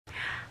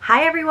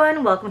Hi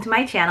everyone, welcome to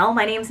my channel.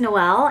 My name's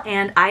Noelle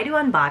and I do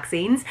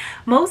unboxings,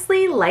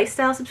 mostly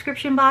lifestyle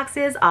subscription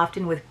boxes,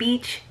 often with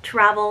beach,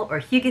 travel, or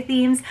hygge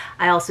themes.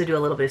 I also do a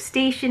little bit of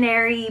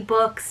stationery,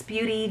 books,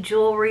 beauty,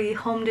 jewelry,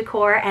 home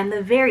decor, and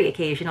the very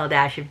occasional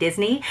dash of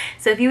Disney.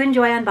 So if you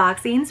enjoy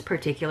unboxings,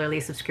 particularly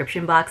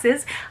subscription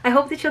boxes, I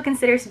hope that you'll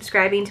consider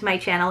subscribing to my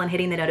channel and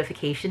hitting the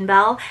notification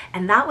bell,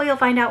 and that way you'll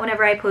find out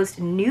whenever I post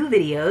new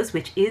videos,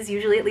 which is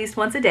usually at least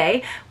once a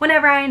day.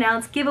 Whenever I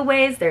announce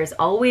giveaways, there's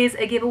always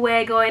a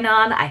giveaway going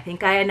on. I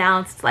think I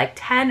announced like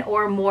 10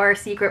 or more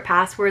secret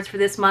passwords for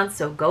this month,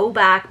 so go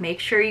back, make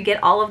sure you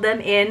get all of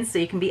them in so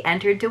you can be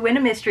entered to win a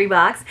mystery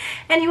box.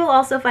 And you will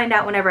also find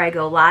out whenever I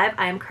go live.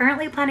 I am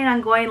currently planning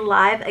on going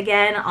live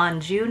again on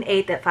June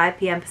 8th at 5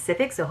 p.m.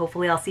 Pacific, so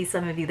hopefully I'll see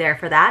some of you there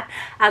for that.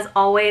 As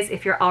always,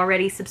 if you're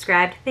already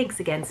subscribed, thanks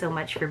again so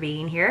much for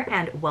being here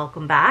and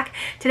welcome back.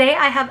 Today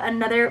I have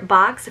another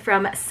box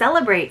from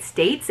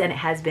Celebratestates and it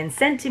has been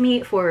sent to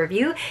me for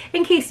review.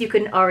 In case you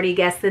couldn't already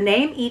guess the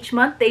name, each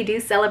month they do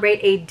celebrate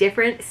a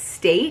different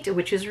state,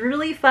 which is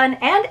really fun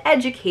and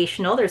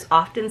educational. There's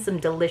often some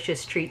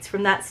delicious treats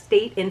from that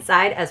state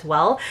inside as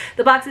well.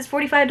 The box is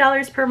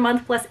 $45 per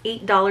month plus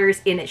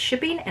 $8 in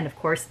shipping, and of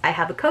course I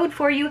have a code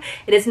for you.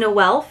 It is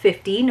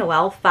Noelle50,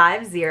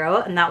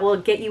 Noelle50, and that will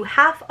get you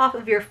half off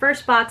of your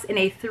first box in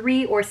a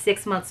 3 or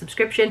 6 month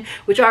subscription,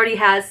 which already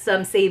has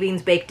some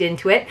savings baked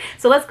into it.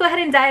 So let's go ahead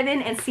and dive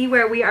in and see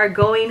where we are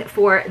going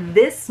for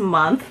this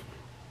month.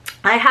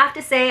 I have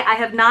to say I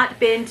have not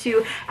been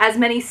to as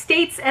many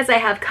states as I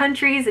have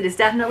countries. It is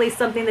definitely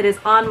something that is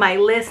on my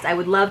list. I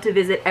would love to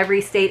visit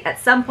every state at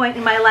some point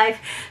in my life.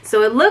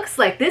 So it looks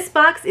like this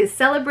box is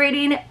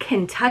celebrating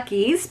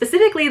Kentucky,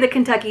 specifically the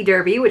Kentucky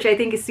Derby, which I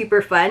think is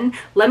super fun.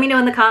 Let me know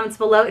in the comments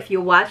below if you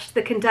watched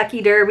the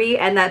Kentucky Derby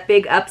and that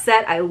big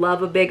upset. I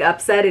love a big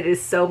upset. It is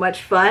so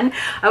much fun.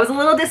 I was a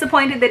little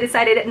disappointed they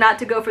decided not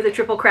to go for the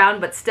Triple Crown,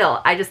 but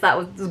still, I just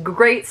thought it was a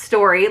great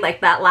story,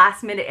 like that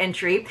last minute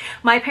entry.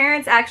 My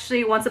parents actually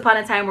once upon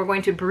a time were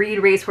going to breed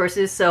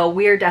racehorses, so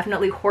we are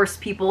definitely horse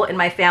people in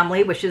my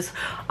family, which is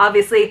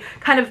obviously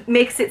kind of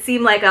makes it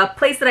seem like a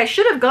place that I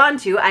should have gone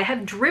to. I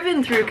have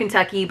driven through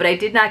Kentucky, but I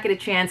did not get a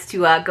chance to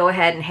go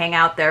ahead and hang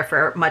out there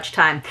for much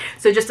time.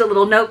 So just a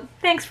little note,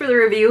 thanks for the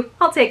review,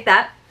 I'll take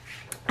that.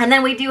 And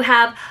then we do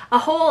have a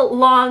whole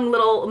long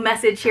little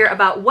message here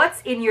about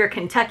what's in your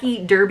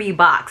Kentucky Derby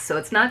box. So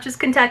it's not just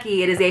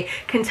Kentucky, it is a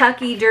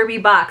Kentucky Derby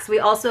box. We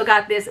also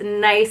got this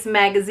nice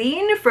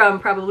magazine from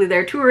probably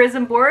their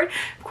tourism board.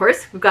 Of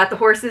course, we've got the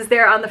horses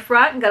there on the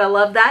front. Gotta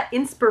love that.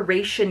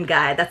 Inspiration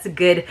guide. That's a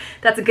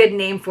good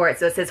name for it.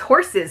 So it says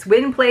horses,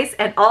 win, place,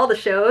 and all the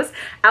shows,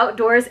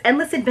 outdoors,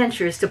 endless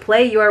adventures to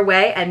play your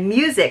way, and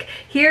music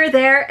here,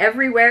 there,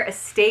 everywhere, a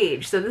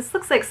stage. So this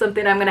looks like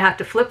something I'm gonna have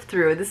to flip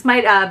through. This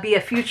might be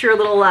a future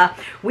little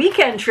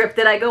weekend trip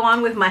that I go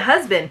on with my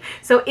husband.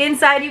 So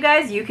inside, you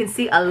guys, you can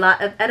see a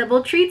lot of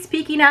edible treats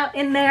peeking out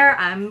in there.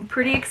 I'm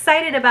pretty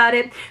excited about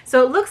it.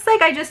 So it looks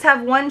like I just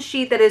have one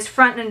sheet that is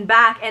front and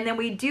back, and then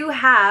we do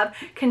have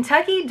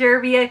Kentucky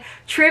Derby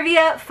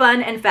trivia,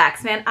 fun, and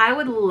facts. Man, I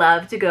would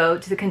love to go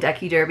to the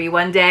Kentucky Derby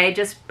one day,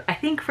 just I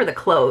think for the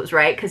clothes,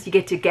 right? Because you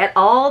get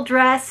all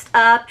dressed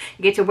up,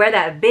 you get to wear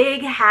that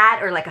big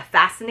hat or like a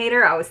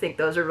fascinator. I always think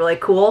those are really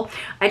cool.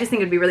 I just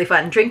think it'd be really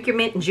fun. Drink your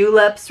mint and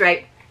juleps, right?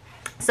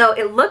 So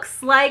it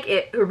looks like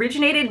it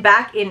originated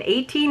back in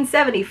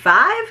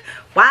 1875.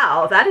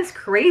 Wow, that is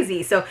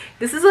crazy. So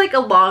this is like a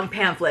long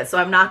pamphlet, so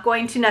I'm not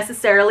going to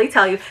necessarily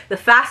tell you. The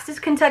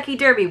fastest Kentucky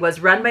Derby was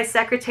run by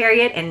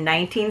Secretariat in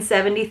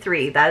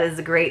 1973. That is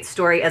a great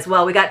story as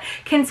well. We got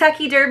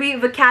Kentucky Derby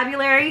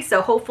vocabulary,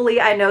 so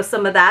hopefully I know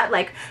some of that,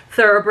 like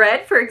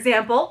thoroughbred, for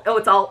example. Oh,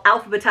 it's all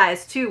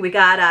alphabetized too. We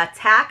got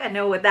tack, I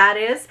know what that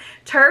is.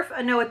 Turf,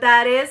 I know what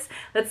that is.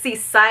 Let's see,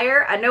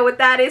 sire, I know what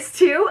that is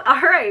too.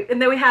 All right,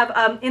 and then we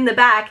have in the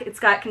back, it's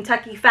got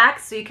Kentucky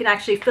facts, so you can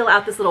actually fill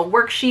out this little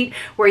worksheet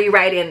where you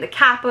write in the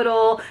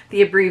capital,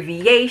 the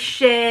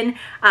abbreviation,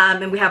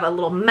 and we have a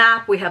little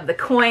map, we have the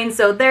coin.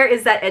 So there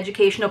is that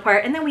educational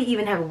part, and then we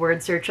even have a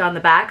word search on the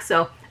back.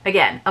 So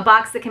again, a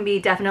box that can be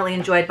definitely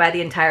enjoyed by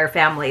the entire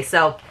family.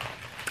 So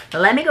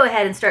let me go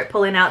ahead and start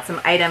pulling out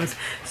some items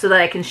so that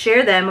I can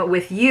share them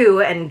with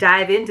you and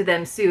dive into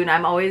them soon.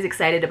 I'm always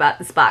excited about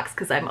this box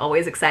because I'm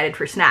always excited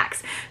for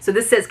snacks. So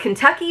this says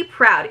Kentucky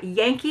Proud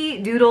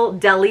Yankee Doodle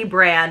Deli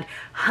brand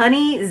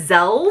Honey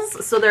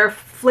Zells. So they're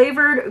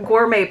flavored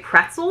gourmet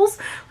pretzels.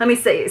 Let me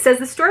say, it says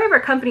the story of our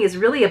company is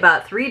really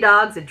about 3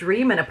 dogs, a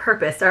dream, and a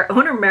purpose. Our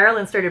owner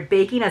Marilyn started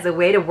baking as a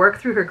way to work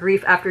through her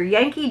grief after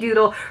Yankee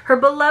Doodle, her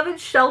beloved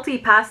Sheltie,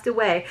 passed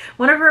away.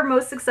 One of her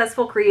most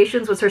successful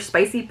creations was her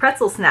spicy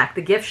pretzel snack.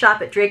 The gift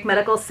shop at Drake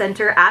Medical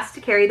Center asked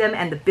to carry them,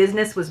 and the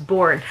business was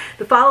born.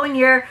 The following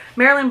year,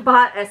 Marilyn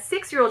bought a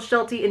 6-year-old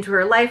Sheltie into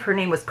her life. Her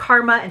name was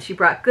Karma, and she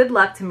brought good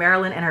luck to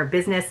Marilyn and her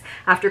business.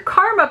 After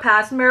Karma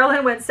passed,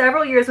 Marilyn went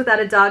several years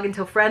without a dog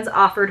until friends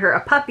offered her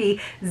a puppy,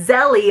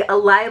 Zelly, a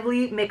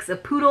lively mix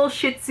of poodle,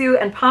 shih tzu,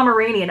 and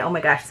Pomeranian. Oh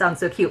my gosh, sounds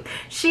so cute.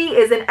 She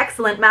is an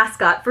excellent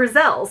mascot for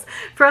Zells.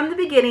 From the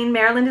beginning,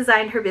 Marilyn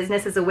designed her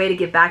business as a way to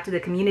give back to the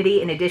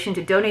community. In addition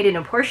to donating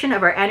a portion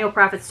of our annual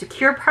profits to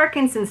cure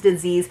Parkinson's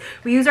disease,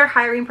 we use our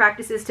hiring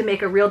practices to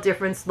make a real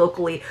difference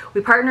locally.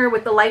 We partner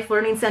with the Life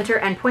Learning Center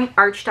and Point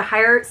Arch to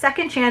hire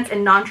second chance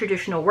and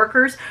non-traditional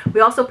workers.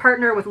 We also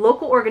partner with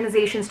local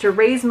organizations to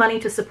raise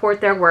money to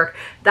support their work.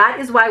 That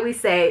is why we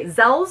say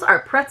Zells are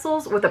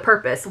pretzels with a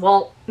purpose.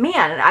 Well,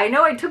 man, I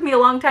know it took me a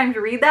long time to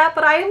read that,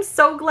 but I am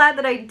so glad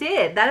that I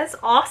did. That is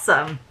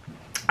awesome.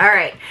 All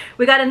right,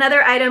 we got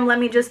another item. Let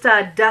me just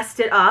dust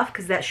it off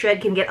because that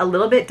shred can get a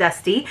little bit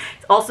dusty.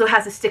 It also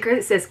has a sticker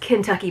that says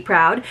Kentucky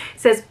Proud. It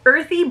says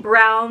Earthy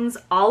Brown's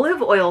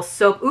Olive Oil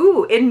Soap.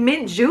 Ooh, in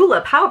mint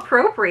julep. How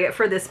appropriate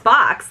for this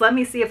box. Let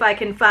me see if I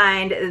can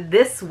find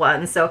this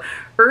one. So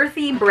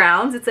Earthy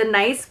Browns. It's a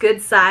nice,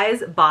 good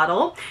size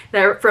bottle.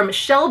 They're from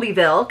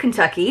Shelbyville,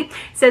 Kentucky. It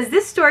says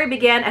this story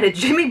began at a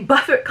Jimmy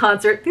Buffett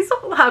concert. These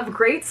all have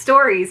great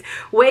stories.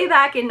 Way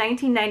back in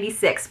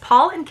 1996,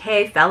 Paul and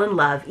Kay fell in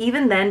love.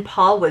 Even then,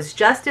 Paul was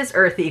just as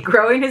earthy,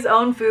 growing his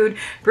own food,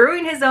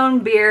 brewing his own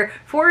beer,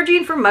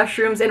 foraging for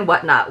mushrooms and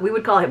whatnot. We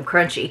would call him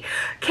Crunchy.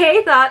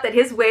 Kay thought that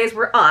his ways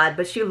were odd,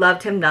 but she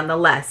loved him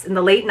nonetheless. In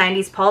the late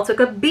 90s, Paul took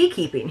up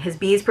beekeeping. His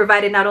bees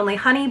provided not only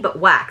honey, but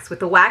wax. With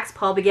the wax,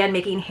 Paul began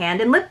making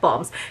hand and lip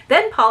balms.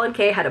 Then Paul and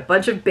Kay had a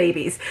bunch of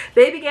babies.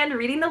 They began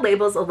reading the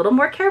labels a little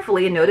more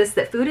carefully and noticed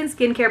that food and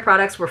skincare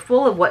products were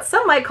full of what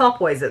some might call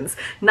poisons.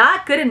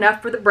 Not good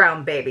enough for the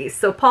brown babies.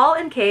 So Paul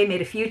and Kay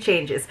made a few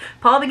changes.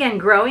 Paul began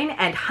growing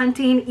and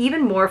hunting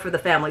even more for the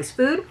family's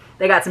food.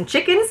 They got some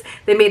chickens.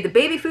 They made the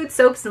baby food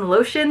soaps and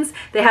lotions.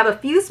 They have a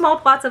few small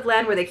plots of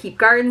land where they keep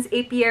gardens,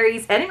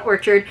 apiaries, and an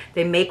orchard.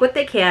 They make what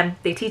they can.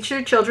 They teach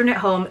their children at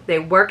home. They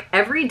work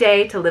every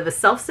day to live a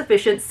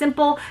self-sufficient,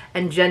 simple,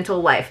 and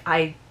gentle life.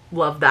 I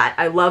love that.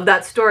 I love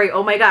that story.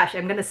 Oh my gosh,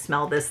 I'm gonna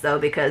smell this though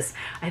because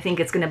I think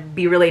it's gonna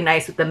be really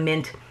nice with the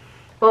mint.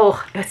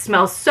 Oh, it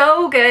smells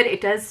so good. It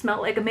does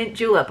smell like a mint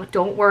julep, but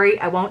don't worry,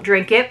 I won't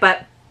drink it,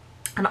 but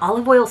an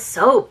olive oil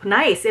soap,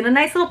 nice, in a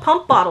nice little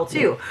pump bottle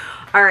too.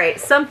 All right,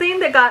 something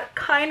that got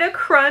kind of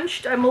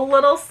crunched. I'm a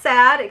little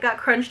sad it got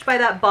crunched by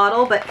that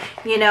bottle, but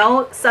you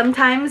know,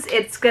 sometimes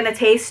it's gonna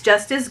taste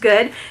just as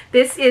good.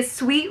 This is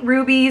Sweet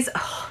Ruby's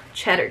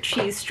cheddar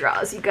cheese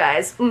straws, you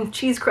guys.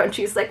 Cheese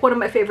crunchies, like one of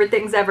my favorite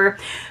things ever.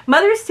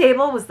 Mother's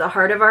table was the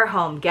heart of our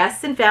home.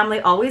 Guests and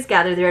family always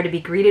gathered there to be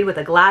greeted with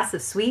a glass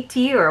of sweet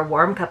tea or a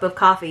warm cup of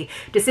coffee.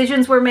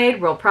 Decisions were made,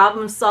 world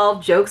problems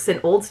solved, jokes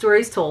and old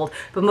stories told,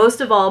 but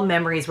most of all,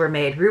 memories were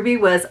made. Ruby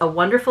was a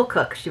wonderful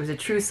cook. She was a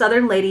true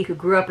Southern lady who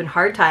grew up in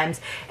hard times.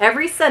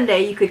 Every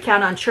Sunday, you could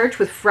count on church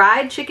with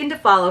fried chicken to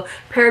follow,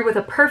 paired with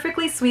a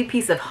perfectly sweet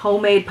piece of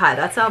homemade pie.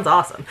 That sounds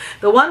awesome.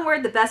 The one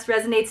word that best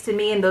resonates to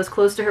me and those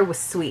close to her was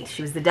sweet.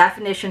 She was the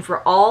definition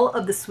for all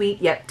of the sweet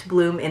yet to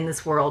bloom in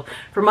this world.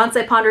 For months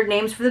I pondered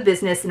names for the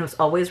business and it was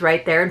always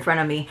right there in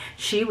front of me.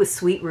 She was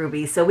Sweet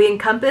Ruby. So we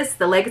encompass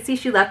the legacy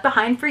she left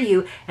behind for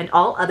you and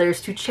all others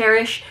to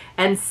cherish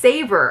and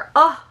savor.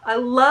 Oh, I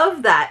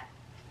love that.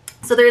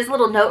 So there's a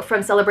little note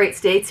from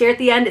Celebratestates here at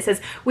the end. It says,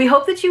 we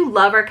hope that you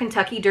love our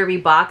Kentucky Derby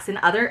box in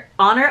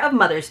honor of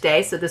Mother's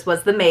Day. So this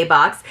was the May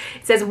box.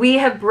 It says, we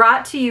have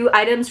brought to you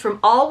items from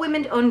all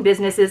women-owned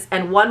businesses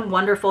and one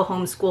wonderful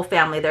homeschool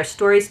family. Their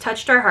stories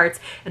touched our hearts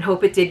and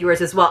hope it did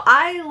yours as well.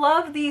 I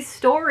love these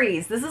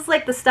stories. This is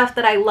like the stuff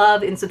that I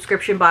love in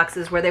subscription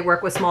boxes where they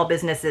work with small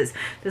businesses.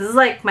 This is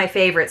like my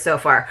favorite so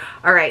far.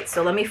 All right,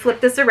 so let me flip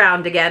this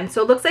around again.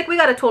 So it looks like we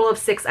got a total of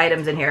 6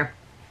 items in here.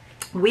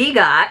 We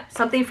got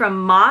something from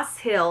Moss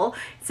Hill.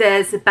 It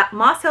says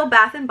Moss Hill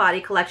Bath and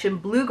Body Collection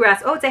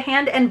Bluegrass. Oh, it's a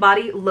hand and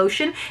body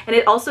lotion, and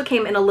it also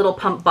came in a little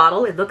pump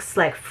bottle. It looks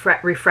like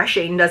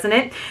refreshing, doesn't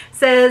it? It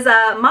says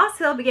Moss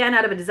Hill began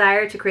out of a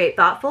desire to create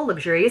thoughtful,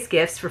 luxurious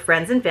gifts for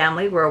friends and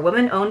family. We're a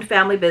woman-owned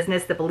family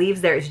business that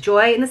believes there is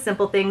joy in the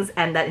simple things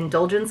and that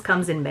indulgence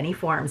comes in many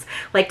forms,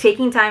 like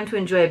taking time to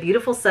enjoy a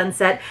beautiful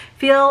sunset,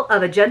 feel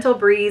of a gentle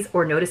breeze,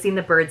 or noticing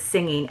the birds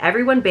singing.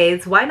 Everyone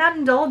bathes. Why not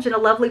indulge in a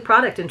lovely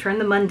product and turn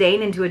the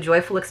mundane into a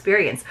joyful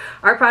experience?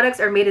 Our products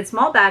are made in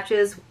small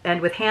batches and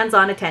with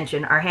hands-on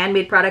attention. Our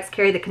handmade products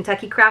carry the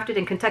Kentucky Crafted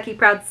and Kentucky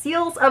Proud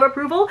seals of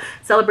approval.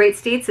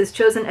 Celebratestates has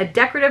chosen a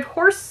decorative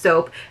horse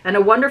soap and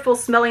a wonderful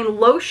smelling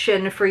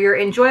lotion for your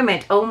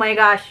enjoyment. Oh my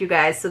gosh, you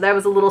guys. So that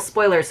was a little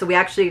spoiler. So we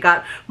actually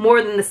got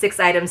more than the 6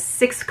 items,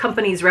 6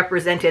 companies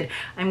represented.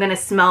 I'm going to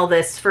smell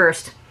this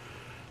first.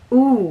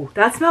 Ooh,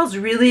 that smells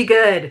really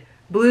good.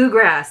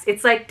 Bluegrass.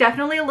 It's like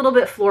definitely a little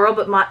bit floral,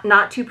 but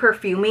not too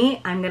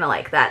perfumey. I'm gonna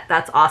like that.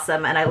 That's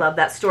awesome, and I love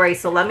that story.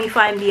 So let me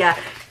find the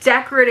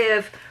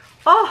decorative.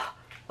 Oh,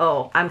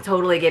 I'm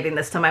totally giving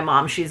this to my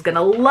mom. She's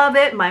gonna love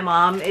it. My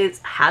mom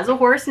has a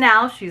horse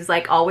now. She's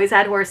like always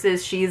had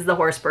horses. She's the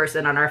horse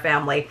person on our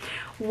family.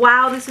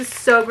 Wow, this is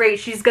so great.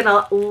 She's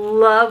gonna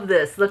love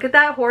this. Look at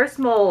that horse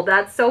mold.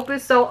 That soap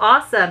is so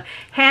awesome.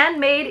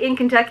 Handmade in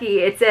Kentucky.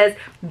 It says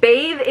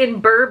bathe in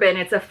bourbon.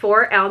 It's a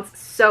 4-ounce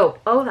soap.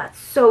 Oh, that's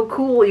so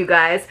cool, you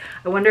guys.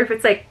 I wonder if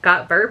it's like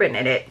got bourbon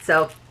in it.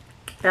 So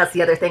That's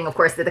the other thing, of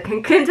course, that the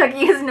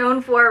Kentucky is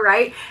known for,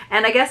 right?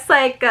 And I guess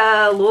like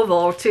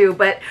Louisville too,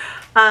 but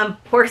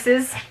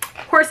horses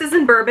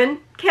and bourbon,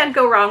 can't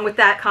go wrong with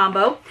that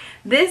combo.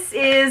 This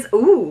is,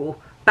 ooh,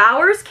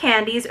 Bauer's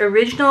Candies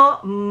Original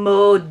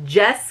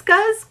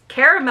Modjeska's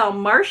Caramel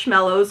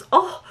Marshmallows.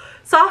 Oh,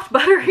 soft,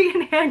 buttery,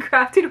 and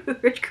handcrafted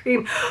with rich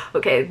cream.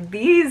 Okay,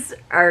 these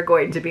are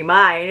going to be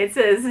mine. It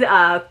says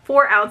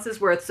 4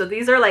 ounces worth. So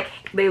these are like,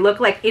 they look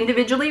like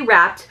individually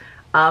wrapped.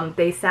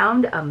 They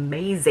sound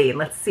amazing.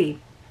 Let's see.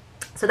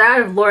 So they're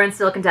out of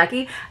Lawrenceville,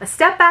 Kentucky. A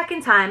step back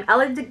in time,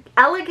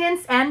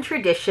 elegance and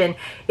tradition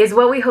is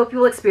what we hope you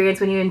will experience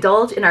when you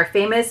indulge in our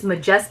famous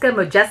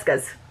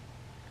Modjeskas.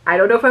 I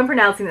don't know if I'm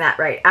pronouncing that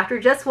right. After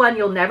just one,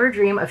 you'll never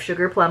dream of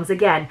sugar plums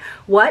again.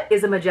 What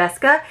is a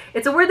Modjeska?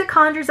 It's a word that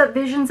conjures up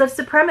visions of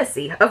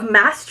supremacy, of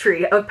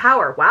mastery, of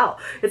power. Wow.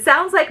 It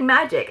sounds like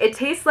magic. It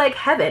tastes like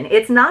heaven.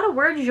 It's not a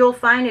word you'll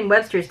find in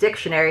Webster's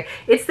dictionary.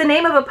 It's the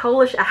name of a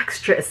Polish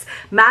actress.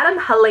 Madame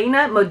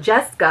Helena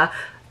Modjeska,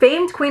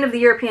 famed queen of the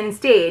European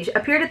stage,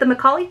 appeared at the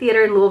Macaulay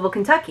Theater in Louisville,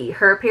 Kentucky.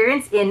 Her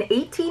appearance in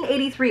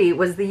 1883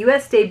 was the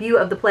U.S. debut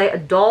of the play A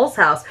Doll's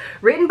House,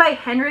 written by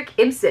Henrik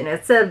Ibsen.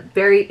 It's a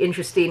very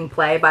interesting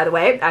play, by the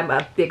way. I'm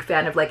a big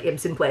fan of like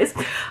Ibsen plays.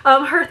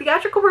 Her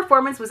theatrical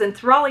performance was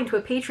enthralling to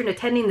a patron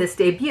attending this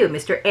debut,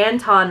 Mr.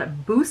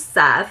 Anton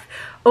Busath,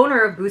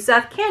 owner of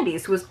Busath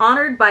Candies, who was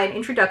honored by an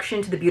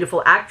introduction to the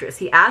beautiful actress.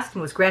 He asked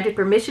and was granted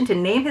permission to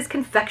name his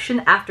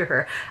confection after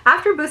her.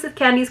 After Busath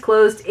Candies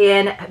closed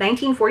in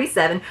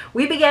 1947,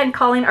 we began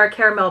calling our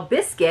caramel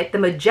biscuit the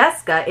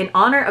Modjeska in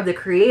honor of the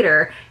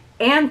creator,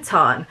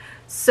 Anton.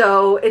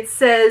 So it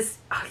says,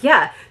 oh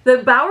yeah, the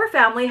Bauer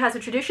family has a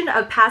tradition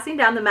of passing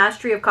down the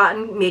mastery of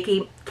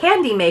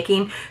candy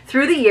making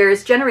through the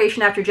years,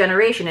 generation after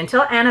generation.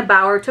 Until Anna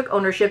Bauer took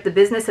ownership, the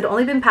business had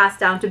only been passed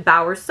down to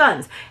Bauer's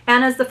sons.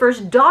 Anna is the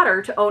first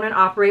daughter to own and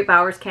operate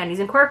Bauer's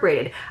Candies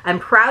Incorporated. I'm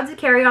proud to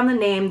carry on the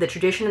name, the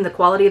tradition, and the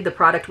quality of the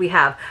product we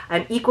have.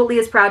 I'm equally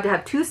as proud to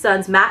have 2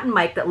 sons, Matt and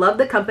Mike, that love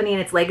the company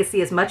and its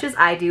legacy as much as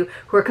I do,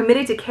 who are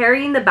committed to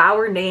carrying the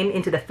Bauer name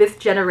into the 5th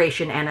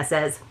generation, Anna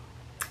says.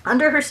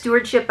 Under her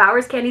stewardship,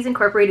 Bauer's Candies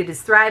Incorporated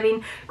is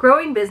thriving,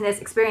 growing business,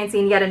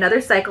 experiencing yet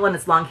another cycle in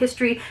its long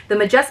history. The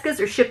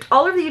Modjeskas are shipped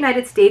all over the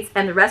United States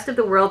and the rest of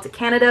the world, to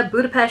Canada,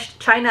 Budapest,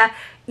 China,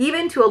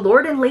 even to a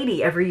lord and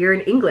lady every year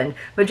in England.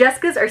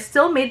 Modjeskas are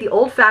still made the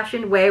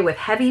old-fashioned way with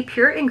heavy,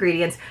 pure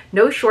ingredients.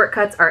 No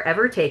shortcuts are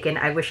ever taken.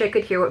 I wish I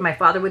could hear what my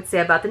father would say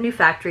about the new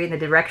factory and the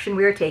direction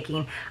we are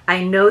taking.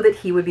 I know that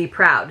he would be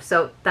proud.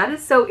 So that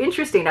is so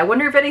interesting. I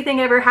wonder if anything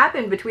ever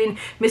happened between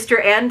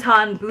Mr.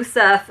 Anton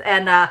Busath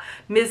and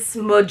Miss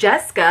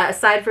Modjeska,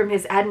 aside from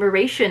his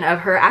admiration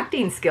of her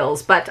acting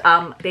skills. But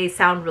they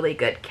sound really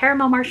good.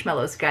 Caramel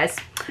marshmallows, guys.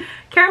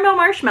 Caramel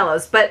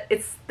marshmallows, but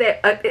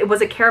it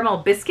was a caramel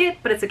biscuit,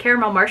 but it's a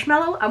caramel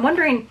marshmallow. I'm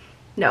wondering,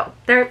 no,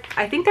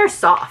 I think they're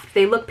soft.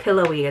 They look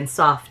pillowy and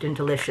soft and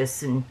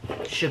delicious and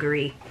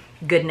sugary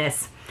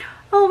goodness.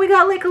 Oh, we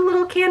got like a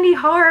little candy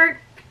heart.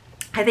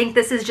 I think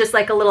this is just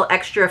like a little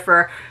extra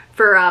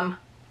for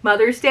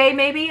Mother's Day,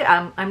 maybe.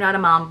 I'm not a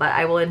mom, but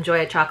I will enjoy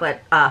a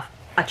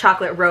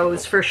chocolate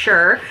rose for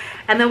sure.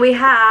 And then we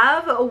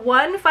have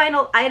one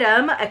final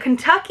item, a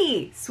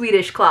Kentucky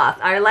Swedish cloth.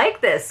 I like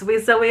this.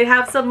 So we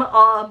have some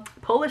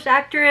Polish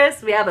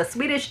actress. We have a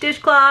Swedish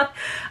dishcloth.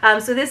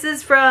 So this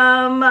is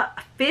from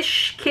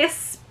Fish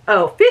Kiss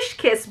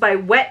by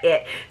Wet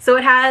It. So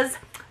it has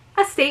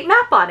a state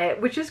map on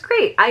it, which is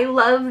great. I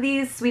love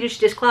these Swedish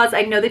dishcloths.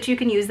 I know that you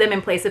can use them in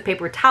place of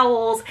paper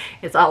towels.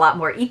 It's a lot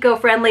more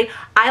eco-friendly.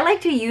 I like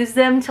to use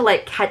them to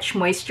like catch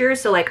moisture.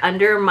 So like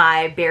under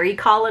my berry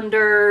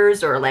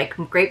colanders or like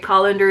grape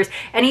colanders,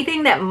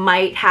 anything that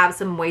might have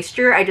some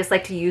moisture, I just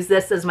like to use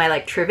this as my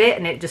like trivet,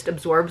 and it just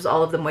absorbs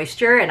all of the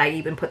moisture. And I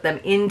even put them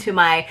into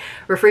my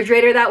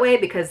refrigerator that way,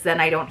 because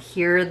then I don't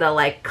hear the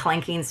like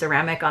clanking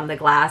ceramic on the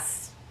glass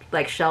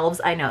like shelves.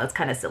 I know it's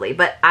kind of silly,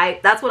 but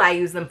that's what I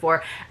use them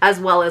for, as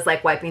well as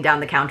like wiping down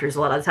the counters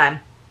a lot of the time.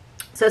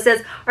 So it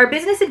says, our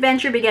business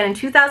adventure began in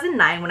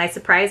 2009 when I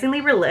surprisingly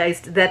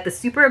realized that the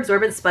super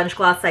absorbent sponge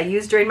cloths I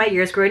used during my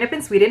years growing up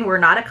in Sweden were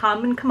not a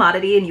common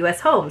commodity in U.S.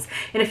 homes.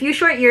 In a few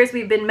short years,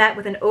 we've been met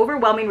with an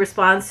overwhelming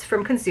response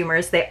from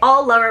consumers. They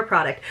all love our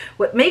product.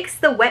 What makes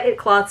the Wet It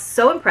cloths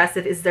so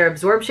impressive is their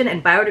absorption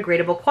and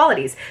biodegradable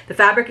qualities. The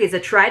fabric is a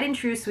tried and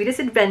true Swedish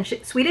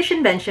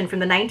invention from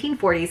the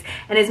 1940s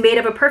and is made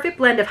of a perfect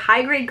blend of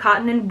high-grade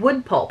cotton and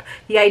wood pulp.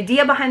 The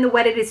idea behind the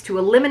Wet It is to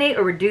eliminate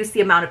or reduce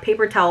the amount of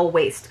paper towel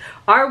waste.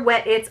 Our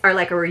Wet Its are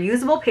like a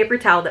reusable paper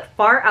towel that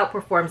far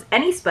outperforms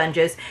any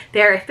sponges.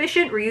 They are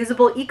efficient,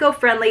 reusable,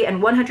 eco-friendly,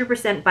 and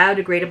 100%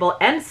 biodegradable,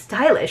 and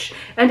stylish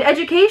and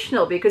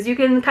educational, because you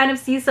can kind of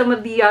see some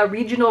of the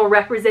regional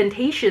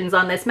representations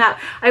on this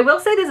map. I will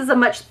say this is a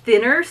much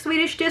thinner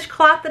Swedish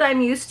dishcloth that I'm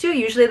used to.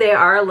 Usually they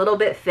are a little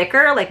bit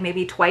thicker, like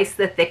maybe twice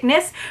the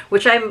thickness,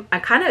 which I'm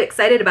kind of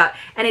excited about.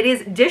 And it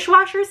is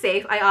dishwasher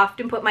safe. I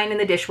often put mine in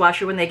the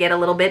dishwasher when they get a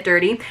little bit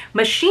dirty.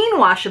 Machine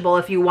washable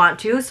if you want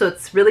to, so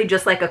it's really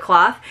just like a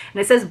cloth. And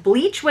it says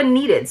bleach when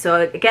needed.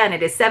 So again,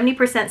 it is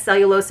 70%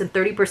 cellulose and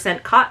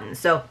 30% cotton.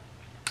 So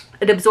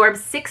It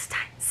absorbs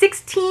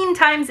 16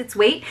 times its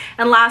weight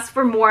and lasts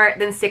for more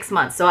than 6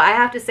 months. So I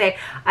have to say,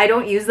 I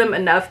don't use them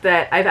enough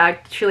that I've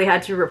actually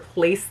had to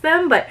replace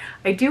them, but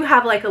I do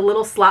have like a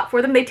little slot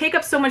for them. They take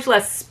up so much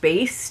less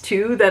space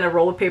too than a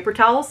roll of paper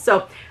towels.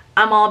 So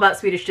I'm all about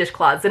Swedish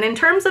dishcloths. And in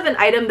terms of an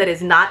item that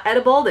is not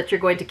edible that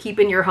you're going to keep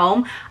in your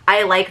home,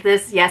 I like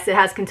this. Yes, it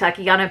has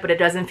Kentucky on it, but it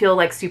doesn't feel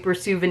like super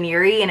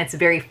souvenir-y, and it's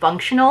very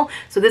functional.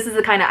 So this is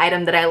the kind of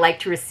item that I like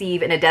to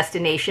receive in a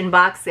destination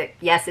box.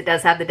 Yes, it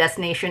does have the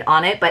destination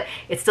on it, but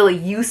it's still a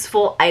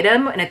useful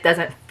item and it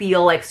doesn't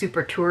feel like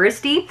super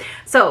touristy.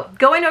 So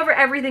going over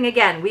everything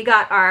again, we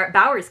got our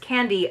Bowers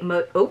Candy,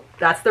 oh,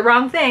 that's the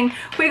wrong thing.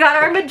 We got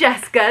our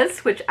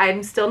Majeskas, which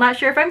I'm still not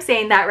sure if I'm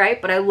saying that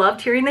right, but I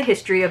loved hearing the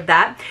history of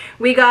that.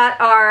 We got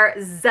our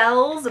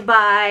Zells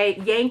by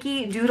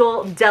Yankee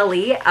Doodle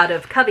Deli out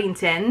of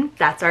Covington.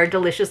 That's our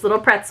delicious little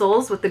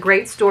pretzels with the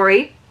great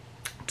story.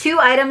 2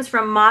 items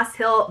from Moss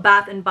Hill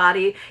Bath and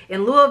Body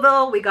in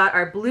Louisville. We got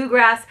our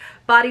Bluegrass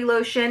body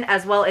lotion,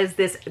 as well as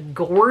this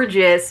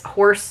gorgeous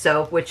horse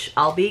soap, which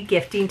I'll be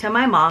gifting to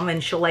my mom,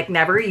 and she'll like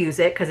never use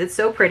it because it's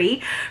so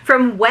pretty.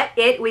 From Wet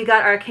It, we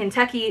got our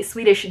Kentucky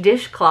Swedish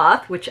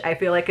dishcloth, which I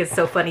feel like is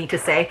so funny to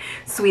say,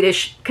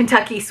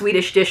 Kentucky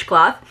Swedish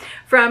dishcloth.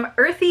 From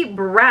Earthy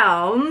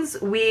Browns,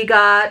 we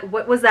got,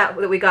 what was that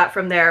we got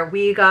from there?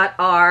 We got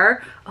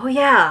our, oh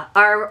yeah,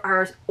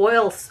 our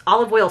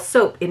olive oil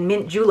soap in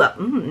mint julep.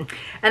 And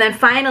then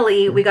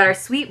finally, we got our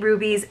Sweet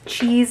Ruby's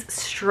cheese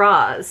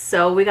straws.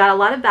 So we got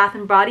a lot of Bath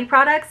and Body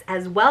products,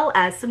 as well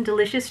as some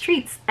delicious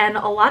treats, and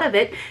a lot of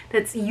it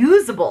that's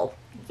usable.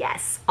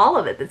 Yes, all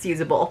of it that's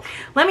usable.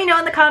 Let me know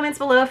in the comments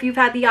below if you've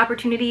had the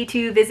opportunity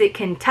to visit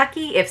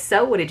Kentucky. If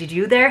so, what did you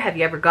do there? Have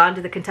you ever gone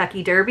to the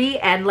Kentucky Derby?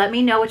 And let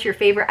me know what your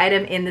favorite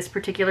item in this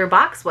particular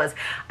box was.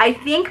 I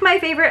think my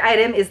favorite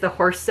item is the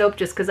horse soap,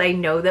 just because I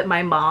know that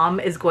my mom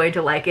is going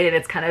to like it, and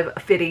it's kind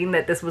of fitting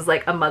that this was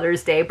like a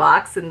Mother's Day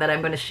box and that I'm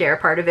going to share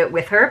part of it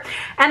with her.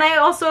 And I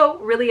also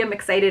really am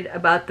excited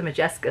about the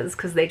Majeskas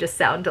because they just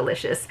sound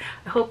delicious.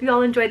 I hope you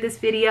all enjoyed this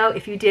video.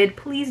 If you did,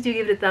 please do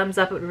give it a thumbs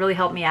up. It would really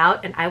help me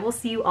out, and I will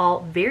see you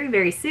all very,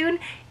 very soon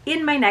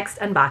in my next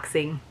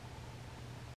unboxing.